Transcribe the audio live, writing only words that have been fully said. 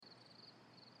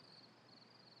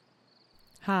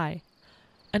Hi,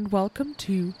 and welcome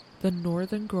to the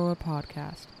Northern Grower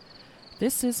Podcast.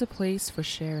 This is a place for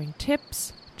sharing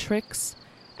tips, tricks,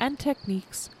 and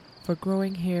techniques for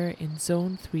growing here in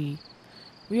Zone 3.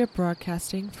 We are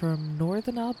broadcasting from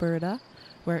Northern Alberta,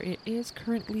 where it is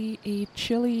currently a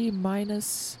chilly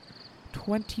minus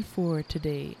 24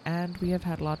 today, and we have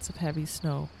had lots of heavy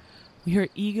snow. We are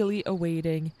eagerly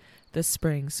awaiting the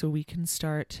spring so we can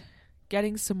start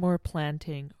getting some more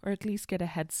planting, or at least get a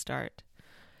head start.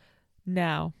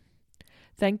 Now,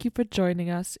 thank you for joining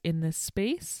us in this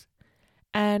space,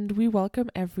 and we welcome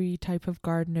every type of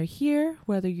gardener here,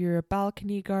 whether you're a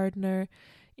balcony gardener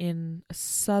in a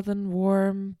southern,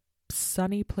 warm,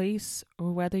 sunny place,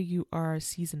 or whether you are a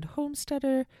seasoned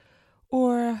homesteader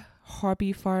or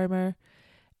hobby farmer,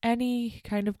 any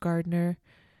kind of gardener,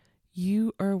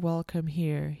 you are welcome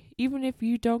here. Even if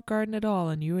you don't garden at all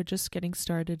and you are just getting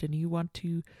started and you want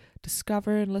to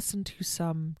discover and listen to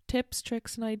some tips,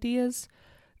 tricks, and ideas,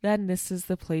 then this is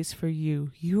the place for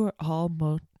you. You are all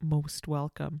most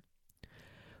welcome.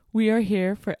 We are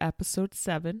here for episode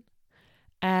 7,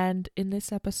 and in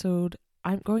this episode,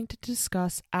 I'm going to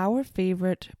discuss our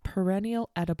favorite perennial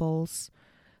edibles,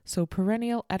 so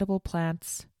perennial edible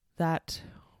plants that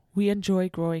we enjoy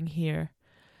growing here.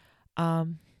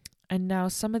 And now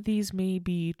some of these may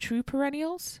be true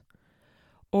perennials,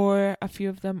 or a few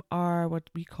of them are what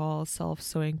we call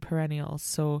self-sowing perennials.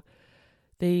 So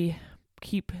they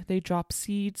drop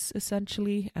seeds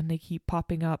essentially, and they keep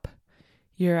popping up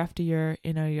year after year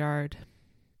in our yard.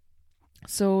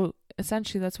 So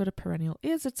essentially that's what a perennial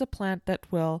is. It's a plant that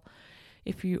will,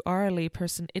 if you are a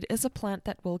layperson, it is a plant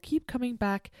that will keep coming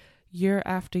back year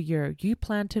after year. You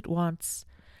plant it once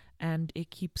and it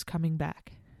keeps coming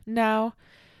back. Now,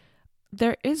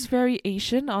 there is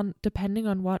variation depending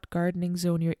on what gardening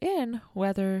zone you're in,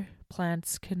 whether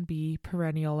plants can be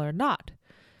perennial or not.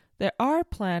 There are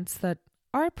plants that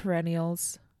are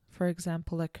perennials, for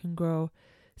example, that can grow,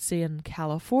 say, in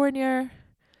California,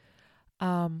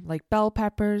 like bell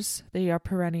peppers. They are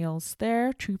perennials.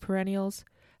 They're true perennials.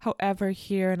 However,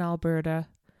 here in Alberta,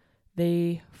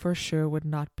 they for sure would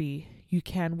not be. You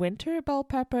can winter a bell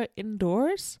pepper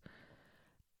indoors,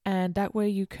 and that way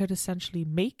you could essentially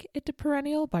make it a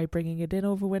perennial by bringing it in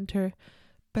over winter,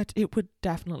 but it would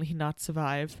definitely not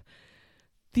survive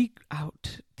the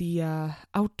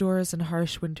outdoors and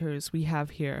harsh winters we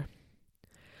have here.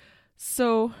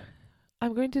 So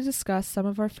I'm going to discuss some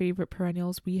of our favorite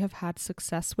perennials we have had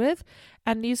success with,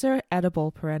 and these are edible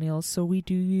perennials, so we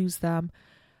do use them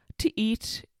to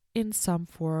eat in some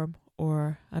form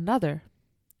or another.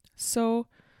 So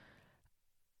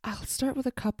I'll start with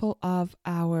a couple of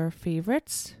our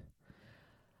favorites.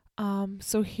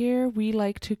 So here we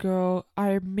like to grow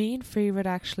our main favorite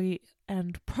actually,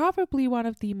 and probably one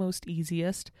of the most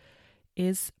easiest,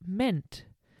 is mint.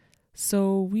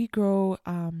 So we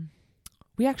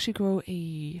actually grow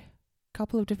a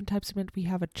couple of different types of mint. We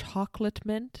have a chocolate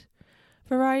mint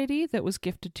variety that was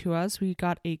gifted to us. We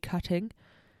got a cutting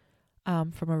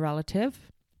from a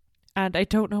relative, and I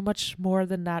don't know much more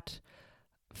than that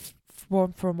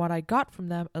from what I got from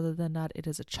them, other than that it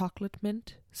is a chocolate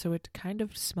mint, so it kind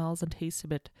of smells and tastes a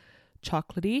bit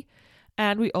chocolatey.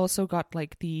 And we also got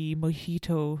like the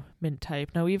mojito mint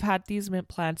type. Now we've had these mint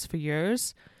plants for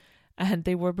years, and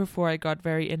they were before I got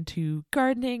very into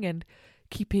gardening and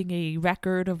keeping a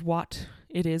record of what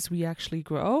it is we actually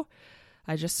grow.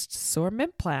 I just saw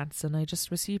mint plants and I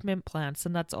just received mint plants,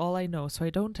 and that's all I know. So I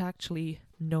don't actually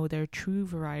know their true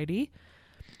variety,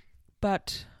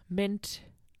 but mint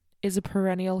is a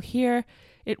perennial here.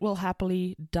 It will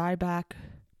happily die back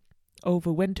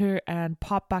over winter and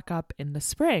pop back up in the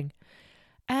spring.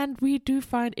 And we do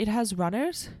find it has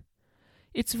runners.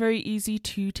 It's very easy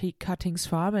to take cuttings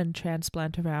from and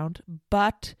transplant around,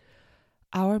 but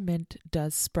our mint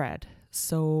does spread.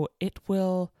 So it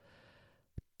will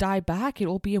die back. It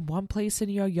will be in one place in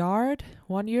your yard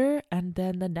one year, and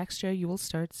then the next year you will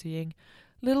start seeing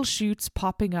little shoots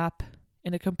popping up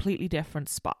in a completely different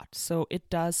spot. So it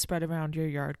does spread around your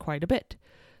yard quite a bit.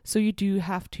 So you do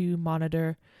have to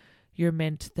monitor your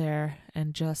mint there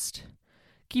and just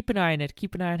keep an eye on it.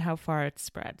 Keep an eye on how far it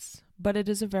spreads. But it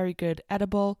is a very good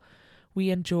edible. We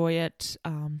enjoy it.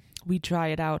 We dry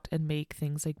it out and make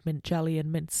things like mint jelly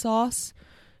and mint sauce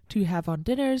to have on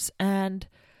dinners. And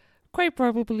quite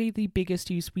probably the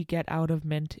biggest use we get out of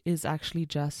mint is actually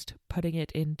just putting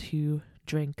it into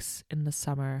drinks in the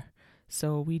summer.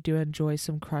 So we do enjoy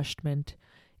some crushed mint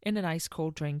in an ice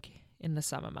cold drink in the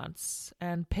summer months,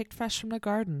 and picked fresh from the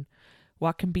garden.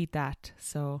 What can beat that?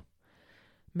 So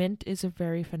mint is a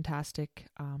very fantastic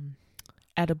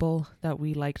edible that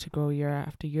we like to grow year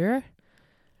after year.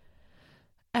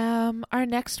 Our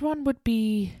next one would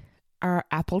be our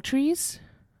apple trees.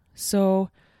 So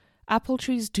apple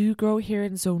trees do grow here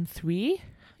in zone 3.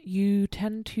 You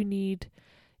tend to need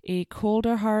a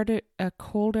hardier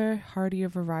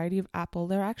variety of apple.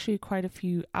 There are actually quite a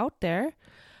few out there.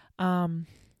 Um,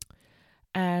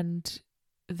 and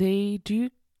they do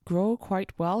grow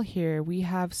quite well here. We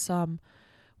have some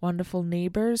wonderful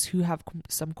neighbors who have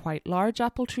some quite large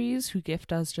apple trees who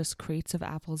gift us just crates of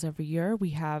apples every year.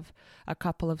 We have a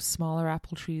couple of smaller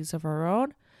apple trees of our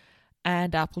own.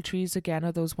 And apple trees, again,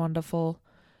 are those wonderful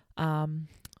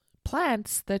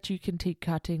plants that you can take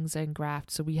cuttings and graft.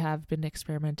 So we have been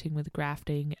experimenting with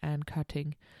grafting and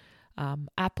cutting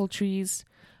apple trees.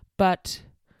 But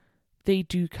they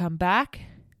do come back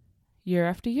year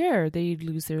after year. They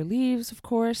lose their leaves, of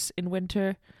course, in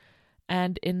winter.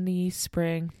 And in the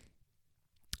spring,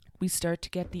 we start to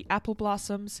get the apple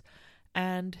blossoms.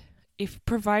 And if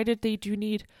provided they do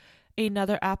need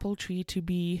another apple tree to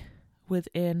be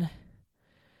within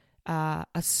a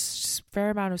fair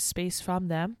amount of space from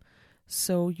them,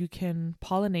 so you can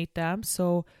pollinate them.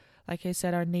 So, like I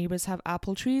said, our neighbors have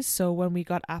apple trees. So when we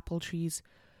got apple trees,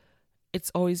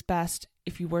 it's always best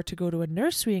if you were to go to a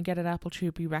nursery and get an apple tree, it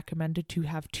would be recommended to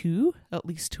have at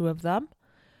least two of them.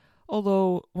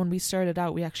 Although when we started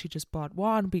out, we actually just bought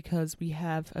one because we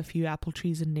have a few apple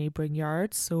trees in neighboring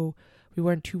yards. So we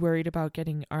weren't too worried about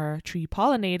getting our tree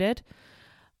pollinated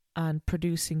and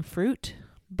producing fruit.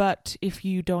 But if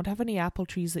you don't have any apple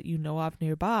trees that you know of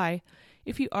nearby,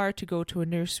 if you are to go to a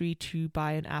nursery to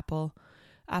buy an apple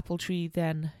tree,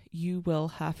 then you will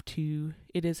have to,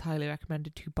 it is highly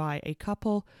recommended to buy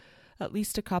at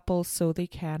least a couple, so they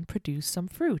can produce some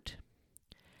fruit.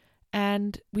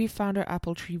 And we found our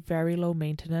apple tree very low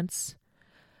maintenance.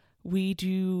 We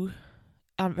do,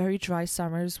 on very dry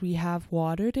summers, we have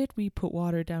watered it. We put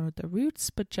water down at the roots,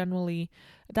 but generally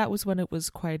that was when it was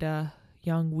quite a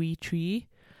young wee tree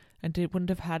and it wouldn't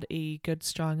have had a good,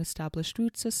 strong, established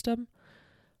root system.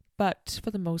 But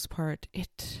for the most part,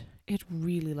 it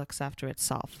really looks after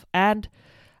itself. And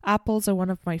apples are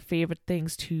one of my favorite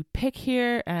things to pick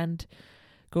here and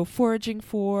go foraging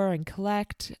for and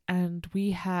collect, and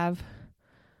we have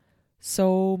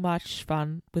so much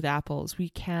fun with apples. We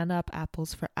can up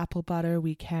apples for apple butter,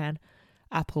 we can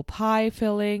apple pie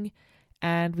filling,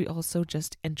 and we also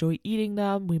just enjoy eating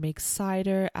them. We make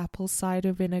cider, apple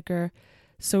cider vinegar.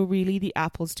 So really the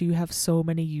apples do have so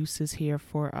many uses here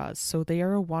for us. So they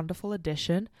are a wonderful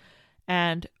addition,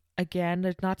 and again,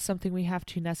 it's not something we have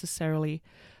to necessarily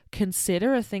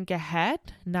consider or think ahead.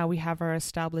 Now we have our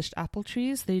established apple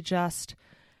trees. They just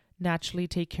naturally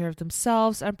take care of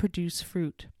themselves and produce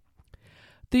fruit.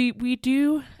 We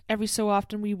do, every so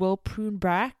often, we will prune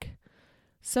back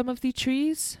some of the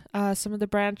trees, some of the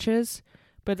branches,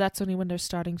 but that's only when they're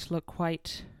starting to look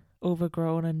quite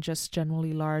overgrown and just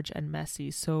generally large and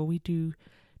messy. So we do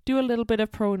a little bit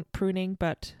of pruning,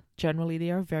 but generally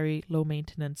they are very low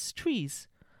maintenance trees.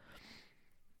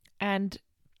 And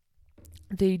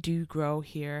they do grow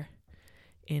here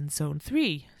in zone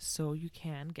 3, so you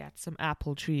can get some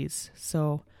apple trees.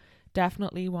 So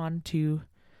definitely one to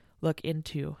look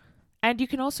into. And you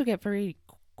can also get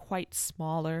quite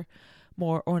smaller,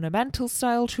 more ornamental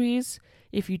style trees.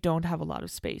 If you don't have a lot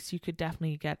of space, you could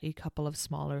definitely get a couple of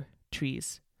smaller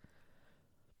trees.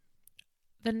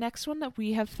 The next one that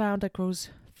we have found that grows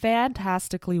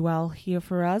fantastically well here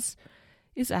for us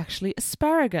is actually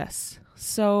asparagus.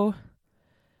 So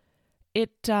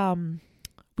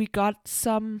we got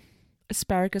some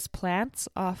asparagus plants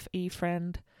off a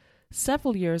friend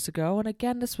several years ago, and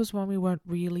again, this was when we weren't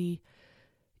really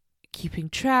keeping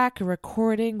track or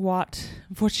recording what,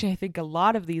 unfortunately, I think a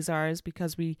lot of these are, is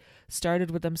because we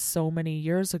started with them so many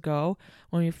years ago.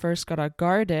 When we first got our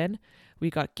garden, we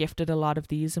got gifted a lot of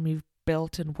these, and we've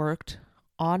built and worked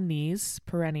on these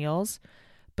perennials,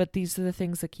 but these are the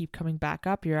things that keep coming back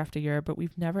up year after year, but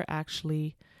we've never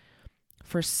actually,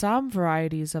 for some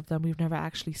varieties of them, we've never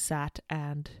actually sat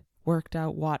and worked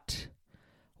out what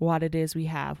it is we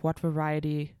have, what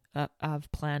variety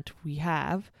of plant we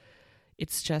have.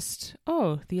 It's just,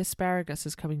 the asparagus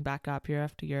is coming back up year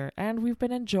after year, and we've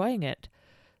been enjoying it.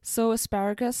 So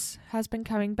asparagus has been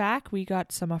coming back. We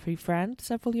got some off a friend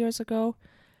several years ago,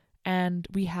 and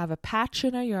we have a patch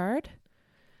in our yard,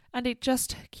 and it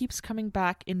just keeps coming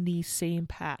back in the same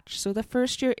patch. So the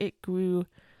first year it grew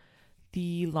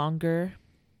the longer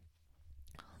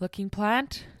looking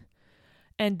plant,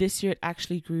 and this year it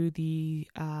actually grew the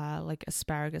like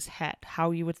asparagus head,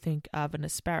 how you would think of an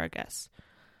asparagus.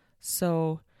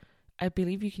 So I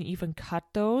believe you can even cut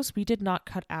those. We did not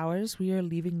cut ours. We are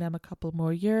leaving them a couple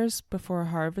more years before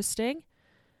harvesting.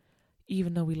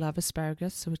 even though we love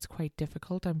asparagus, so it's quite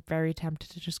difficult. I'm very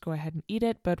tempted to just go ahead and eat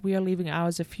it, but we are leaving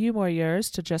ours a few more years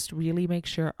to just really make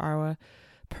sure our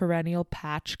perennial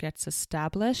patch gets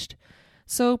established.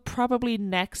 So probably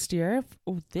next year,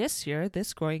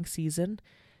 this growing season,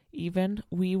 even,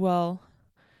 we will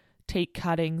take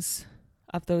cuttings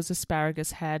of those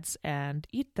asparagus heads and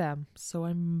eat them. So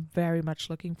I'm very much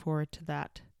looking forward to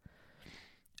that.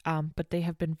 But they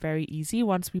have been very easy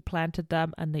once we planted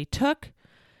them and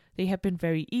they have been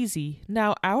very easy.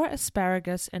 Now, our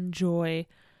asparagus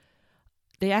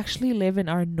they actually live in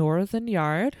our northern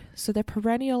yard. So they're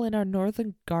perennial in our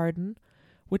northern garden,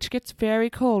 which gets very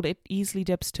cold. It easily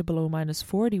dips to below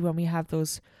 -40 when we have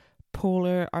those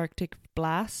polar Arctic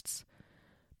blasts.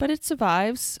 But it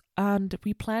survives, and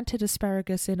we planted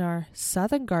asparagus in our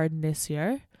southern garden this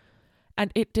year,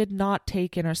 and it did not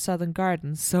take in our southern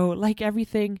garden. So like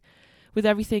everything,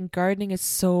 gardening is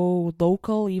so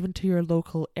local, even to your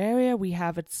local area. We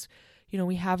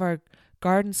have our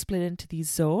garden split into these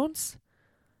zones.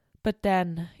 But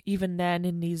then, even then,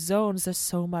 in these zones, there's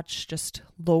so much just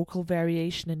local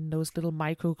variation in those little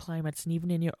microclimates, and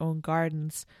even in your own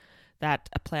gardens, that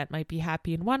a plant might be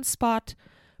happy in one spot,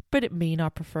 but it may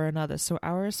not prefer another. So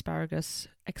our asparagus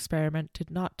experiment did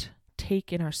not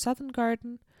take in our southern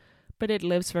garden, but it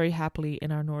lives very happily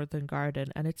in our northern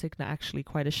garden, and it's actually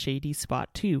quite a shady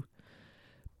spot too.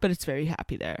 But it's very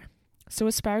happy there. So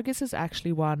asparagus is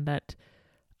actually one that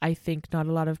I think not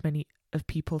a lot of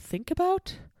people think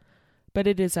about, but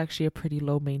it is actually a pretty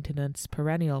low maintenance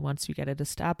perennial once you get it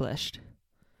established.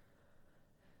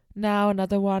 Now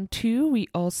another one too, we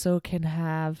also can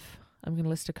have, I'm going to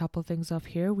list a couple of things off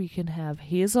here. We can have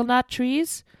hazelnut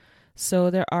trees.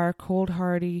 So there are cold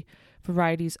hardy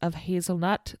varieties of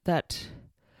hazelnut that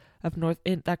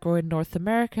grow in North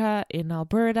America, in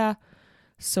Alberta.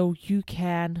 So you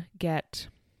can get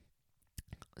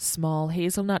small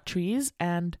hazelnut trees,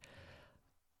 and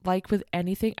like with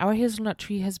anything, our hazelnut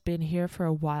tree has been here for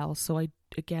a while. So I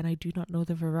do not know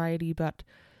the variety, but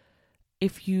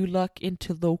if you look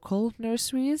into local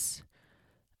nurseries,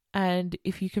 and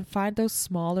if you can find those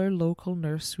smaller local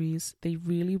nurseries, they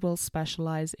really will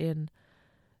specialize in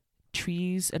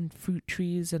trees and fruit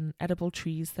trees and edible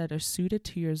trees that are suited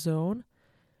to your zone.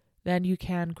 Then you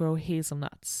can grow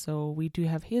hazelnuts. So we do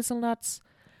have hazelnuts,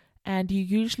 and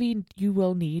you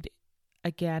will need,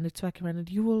 again, it's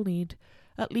recommended, you will need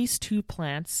at least 2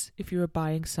 plants if you are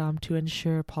buying some to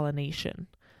ensure pollination.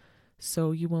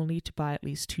 So you will need to buy at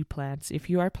least 2 plants if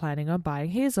you are planning on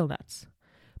buying hazelnuts.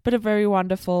 But a very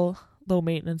wonderful low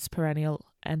maintenance perennial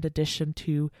and addition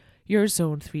to your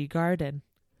Zone 3 garden.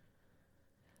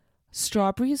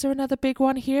 Strawberries are another big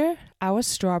one here. Our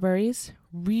strawberries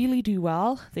really do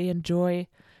well. They enjoy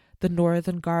the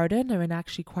northern garden. They're in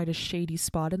actually quite a shady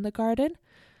spot in the garden.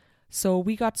 So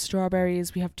we got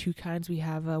strawberries. We have 2 kinds. We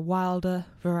have a wilder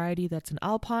variety that's an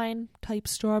alpine type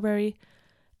strawberry.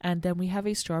 And then we have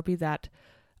a strawberry that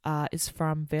is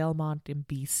from Valemount in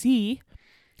BC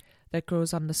that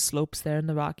grows on the slopes there in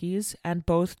the Rockies. And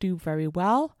both do very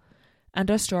well.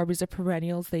 And our strawberries are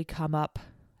perennials. They come up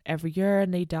every year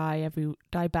and they die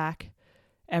back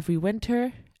every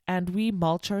winter. And we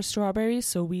mulch our strawberries.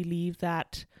 So we leave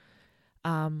that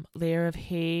layer of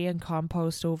hay and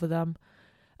compost over them.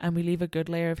 And we leave a good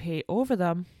layer of hay over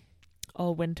them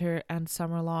all winter and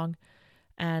summer long.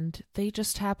 And they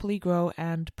just happily grow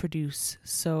and produce.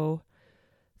 So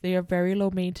they are very low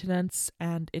maintenance,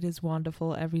 and it is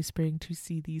wonderful every spring to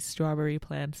see these strawberry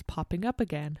plants popping up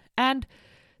again. And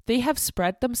they have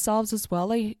spread themselves as well.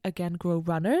 They again grow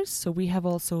runners. So we have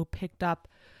also picked up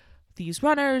these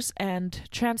runners and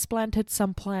transplanted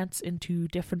some plants into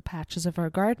different patches of our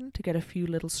garden to get a few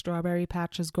little strawberry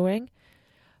patches going.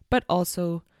 But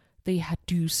also they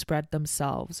do spread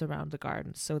themselves around the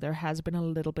garden. So there has been a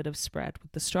little bit of spread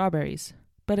with the strawberries.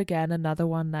 But again, another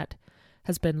one that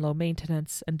has been low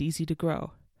maintenance and easy to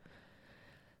grow.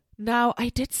 Now, I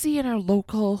did see in our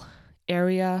local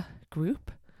area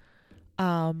group,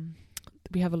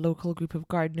 we have a local group of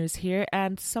gardeners here,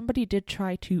 and somebody did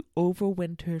try to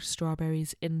overwinter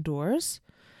strawberries indoors.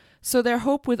 So their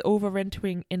hope with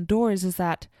overwintering indoors is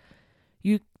that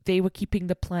they were keeping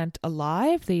the plant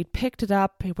alive. They picked it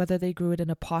up, whether they grew it in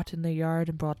a pot in the yard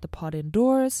and brought the pot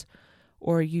indoors,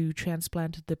 or you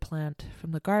transplanted the plant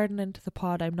from the garden into the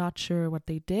pot. I'm not sure what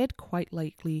they did. Quite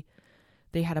likely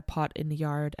they had a pot in the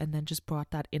yard and then just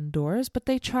brought that indoors. But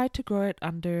they tried to grow it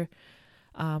under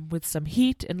with some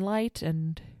heat and light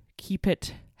and keep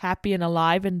it happy and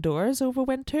alive indoors over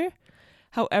winter.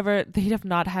 However, they have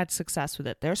not had success with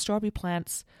it. Their strawberry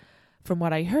plants, from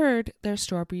what I heard, their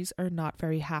strawberries are not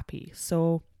very happy.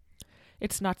 So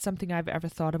it's not something I've ever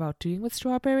thought about doing with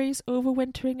strawberries,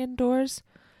 overwintering indoors.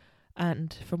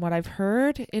 And from what I've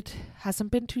heard, it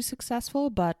hasn't been too successful,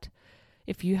 but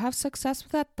if you have success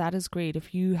with that, that is great.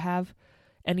 If you have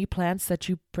any plants that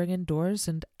you bring indoors,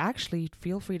 and actually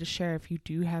feel free to share if you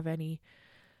do have any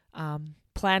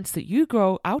plants that you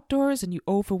grow outdoors and you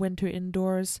overwinter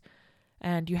indoors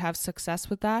and you have success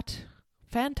with that,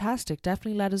 fantastic.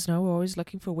 Definitely let us know. We're always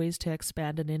looking for ways to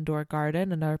expand an indoor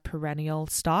garden and our perennial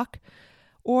stock.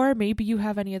 Or maybe you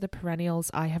have any other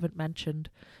perennials I haven't mentioned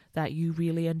that you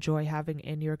really enjoy having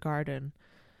in your garden.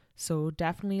 So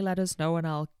definitely let us know, and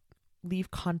I'll leave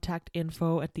contact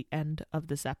info at the end of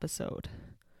this episode.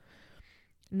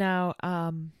 Now,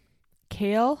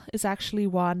 kale is actually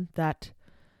one that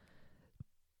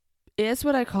is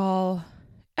what I call,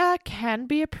 can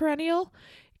be a perennial.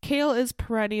 Kale is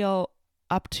perennial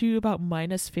up to about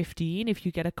 -15 if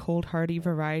you get a cold hardy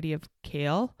variety of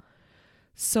kale.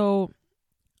 So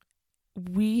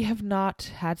we have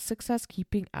not had success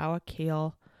keeping our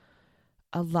kale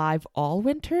alive all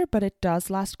winter, but it does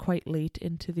last quite late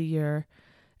into the year,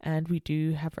 and we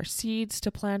do have our seeds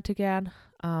to plant again.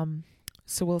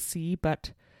 So we'll see,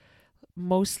 but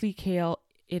mostly kale,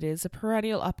 it is a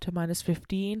perennial up to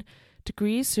 -15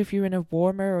 degrees. So if you're in a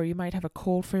warmer, or you might have a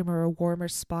cold frame or a warmer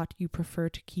spot you prefer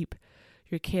to keep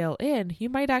your kale in, you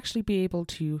might actually be able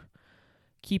to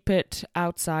keep it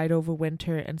outside over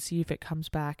winter and see if it comes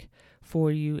back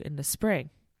for you in the spring.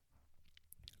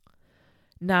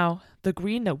 Now, the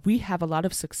green that we have a lot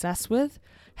of success with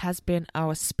has been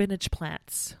our spinach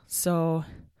plants. So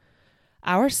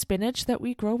our spinach that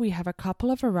we grow, we have a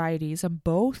couple of varieties, and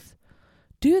both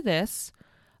do this.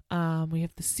 We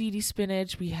have the seedy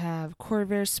spinach, we have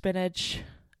Corvair spinach,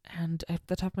 and at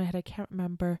the top of my head, I can't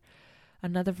remember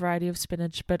another variety of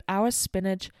spinach, but our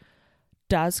spinach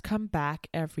does come back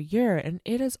every year, and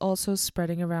it is also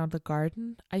spreading around the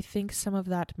garden. I think some of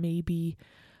that may be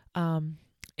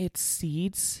its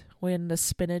seeds. When the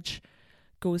spinach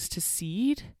goes to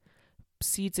seed,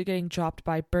 seeds are getting dropped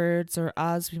by birds or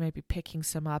us. We might be picking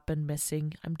some up and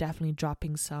missing. I'm definitely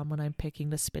dropping some when I'm picking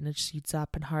the spinach seeds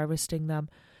up and harvesting them.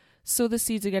 So the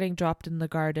seeds are getting dropped in the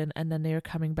garden, and then they are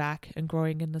coming back and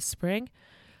growing in the spring.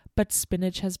 But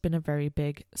spinach has been a very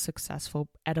big, successful,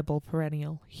 edible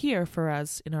perennial here for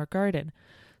us in our garden.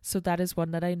 So that is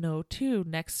one that I know too.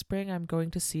 Next spring, I'm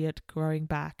going to see it growing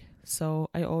back. So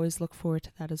I always look forward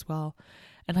to that as well.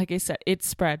 And like I said, it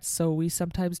spreads. So we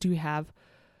sometimes do have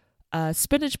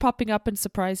spinach popping up in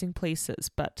surprising places,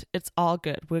 but it's all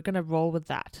good. We're going to roll with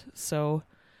that. So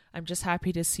I'm just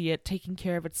happy to see it taking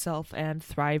care of itself and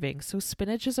thriving. So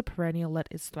spinach is a perennial that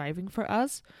is thriving for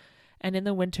us. And in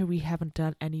the winter, we haven't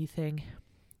done anything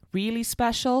really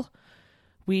special.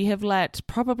 We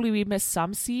missed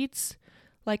some seeds,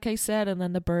 like I said, and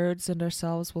then the birds and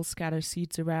ourselves will scatter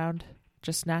seeds around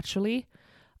just naturally.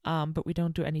 But we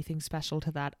don't do anything special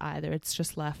to that either. It's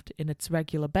just left in its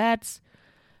regular beds.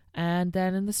 And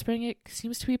then in the spring, it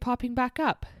seems to be popping back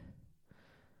up.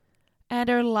 And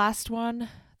our last one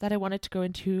that I wanted to go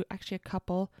into, actually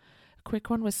a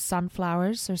quick one, was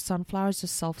sunflowers. Our sunflowers are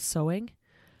self-sowing.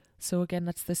 So again,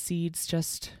 that's the seeds,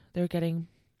 they're getting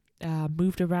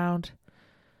moved around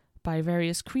by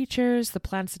various creatures. The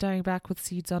plants are dying back with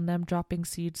seeds on them, dropping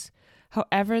seeds.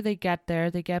 However they get there,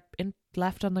 they get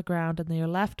left on the ground, and they are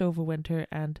left over winter,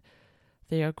 and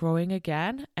they are growing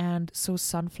again. And so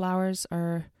sunflowers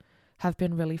have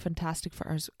been really fantastic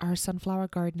for us. Our sunflower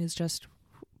garden is just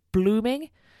blooming.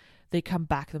 They come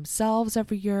back themselves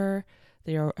every year.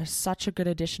 They are such a good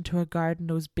addition to our garden.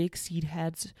 Those big seed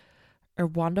heads are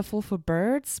wonderful for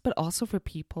birds, but also for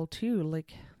people too.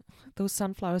 Like, those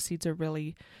sunflower seeds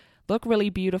look really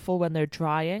beautiful when they're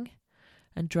drying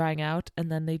out,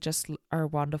 and then they just are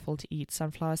wonderful to eat.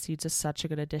 Sunflower seeds are such a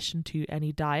good addition to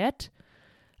any diet,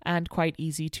 and quite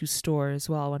easy to store as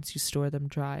well once you store them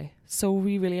dry. So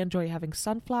we really enjoy having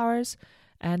sunflowers,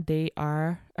 and they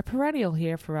are a perennial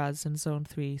here for us in Zone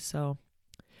 3. So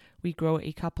we grow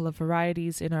a couple of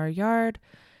varieties in our yard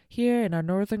here in our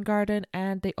northern garden,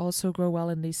 and they also grow well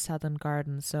in the southern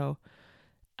garden. So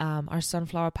our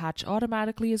sunflower patch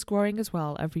automatically is growing as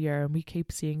well every year, and we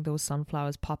keep seeing those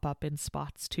sunflowers pop up in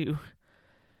spots too.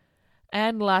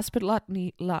 And last but not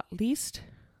least,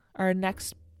 our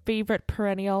next favorite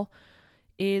perennial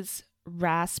is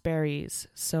raspberries.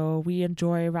 So we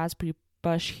enjoy raspberry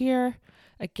bush here.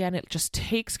 Again, it just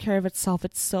takes care of itself.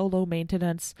 It's so low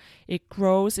maintenance. It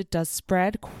grows, it does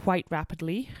spread quite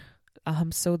rapidly.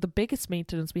 So the biggest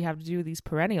maintenance we have to do with these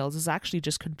perennials is actually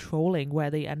just controlling where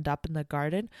they end up in the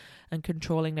garden and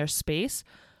controlling their space.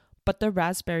 But the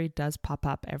raspberry does pop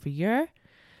up every year,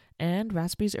 and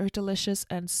raspberries are delicious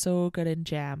and so good in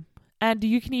jam. And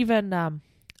you can even,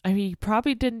 you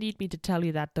probably didn't need me to tell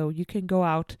you that though. You can go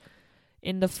out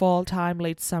in the fall time,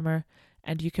 late summer,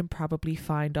 and you can probably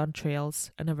find on trails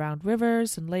and around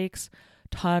rivers and lakes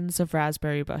tons of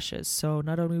raspberry bushes. So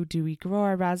not only do we grow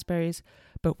our raspberries,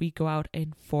 but we go out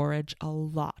and forage a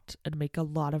lot and make a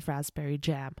lot of raspberry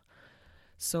jam.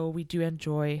 So we do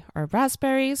enjoy our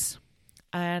raspberries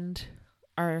and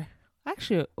our...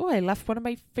 Actually, I left one of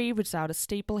my favorites out, a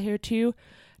staple here too.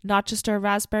 Not just our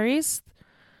raspberries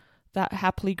that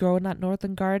happily grow in that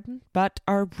northern garden, but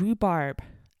our rhubarb.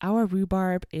 Our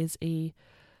rhubarb is a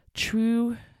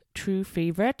true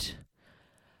favorite.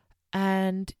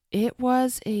 And it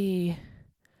was I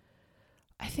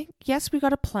think, yes, we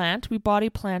got a plant. We bought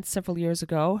a plant several years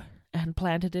ago and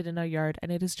planted it in our yard,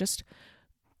 and it is just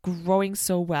growing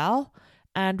so well.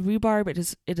 And rhubarb, it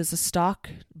is a stock,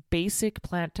 basic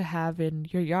plant to have in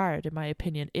your yard, in my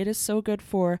opinion. It is so good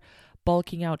for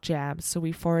bulking out jams. So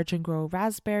we forage and grow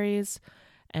raspberries,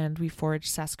 and we forage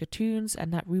Saskatoons,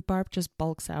 and that rhubarb just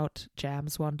bulks out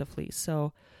jams wonderfully.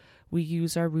 So we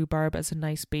use our rhubarb as a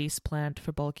nice base plant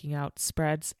for bulking out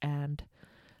spreads and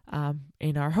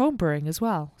in our home brewing as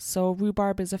well. So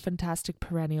rhubarb is a fantastic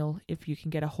perennial if you can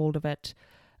get a hold of it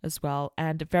as well,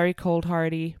 and very cold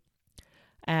hardy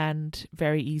and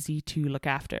very easy to look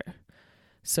after.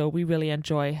 So we really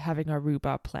enjoy having our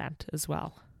rhubarb plant as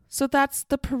well. So that's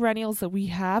the perennials that we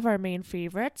have, our main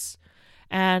favorites.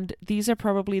 And these are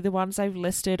probably the ones I've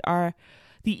listed are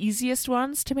the easiest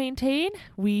ones to maintain.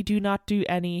 We do not do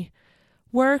any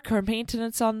work or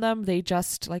maintenance on them. They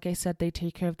just, like I said, they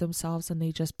take care of themselves and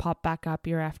they just pop back up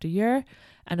year after year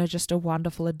and are just a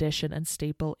wonderful addition and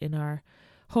staple in our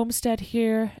homestead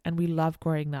here, and we love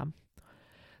growing them.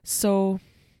 So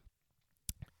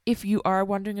if you are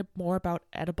wondering more about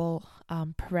edible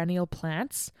perennial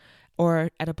plants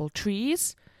or edible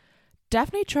trees,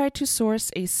 definitely try to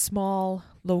source a small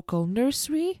local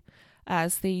nursery,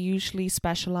 as they usually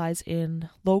specialize in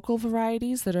local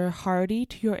varieties that are hardy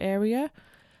to your area.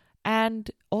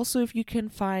 And also, if you can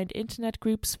find internet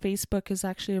groups, Facebook is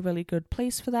actually a really good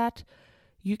place for that.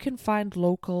 You can find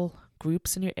local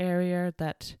groups in your area,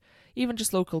 that even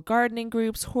just local gardening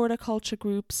groups, horticulture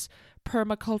groups,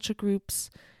 permaculture groups,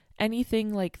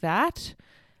 anything like that,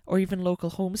 or even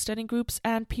local homesteading groups,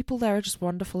 and people there are just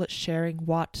wonderful at sharing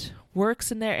what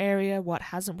works in their area, what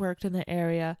hasn't worked in their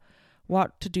area,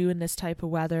 what to do in this type of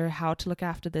weather, how to look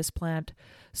after this plant.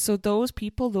 So those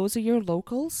people, those are your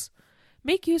locals.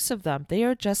 Make use of them. They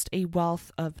are just a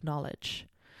wealth of knowledge.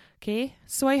 Okay,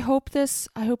 so I hope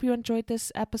you enjoyed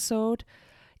this episode.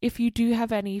 If you do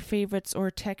have any favorites or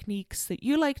techniques that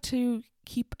you like to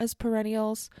keep as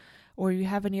perennials, or you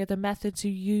have any other methods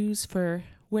you use for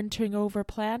wintering over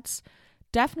plants,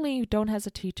 definitely don't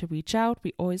hesitate to reach out.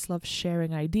 We always love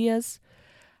sharing ideas.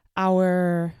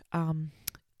 Our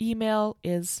email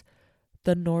is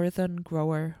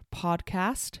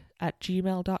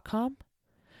thenortherngrowerpodcast@gmail.com.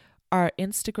 Our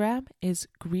Instagram is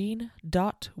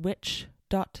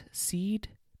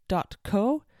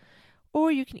green.witch.seed.co,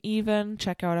 or you can even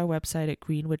check out our website at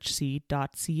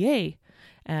greenwitchseed.ca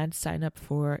and sign up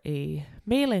for a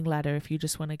mailing letter if you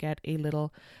just want to get a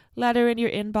little letter in your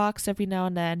inbox every now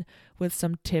and then with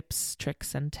some tips,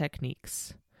 tricks, and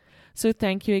techniques. So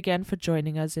thank you again for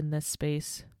joining us in this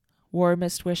space.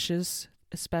 Warmest wishes,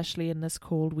 especially in this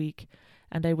cold week,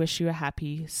 and I wish you a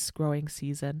happy growing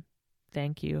season.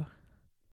 Thank you.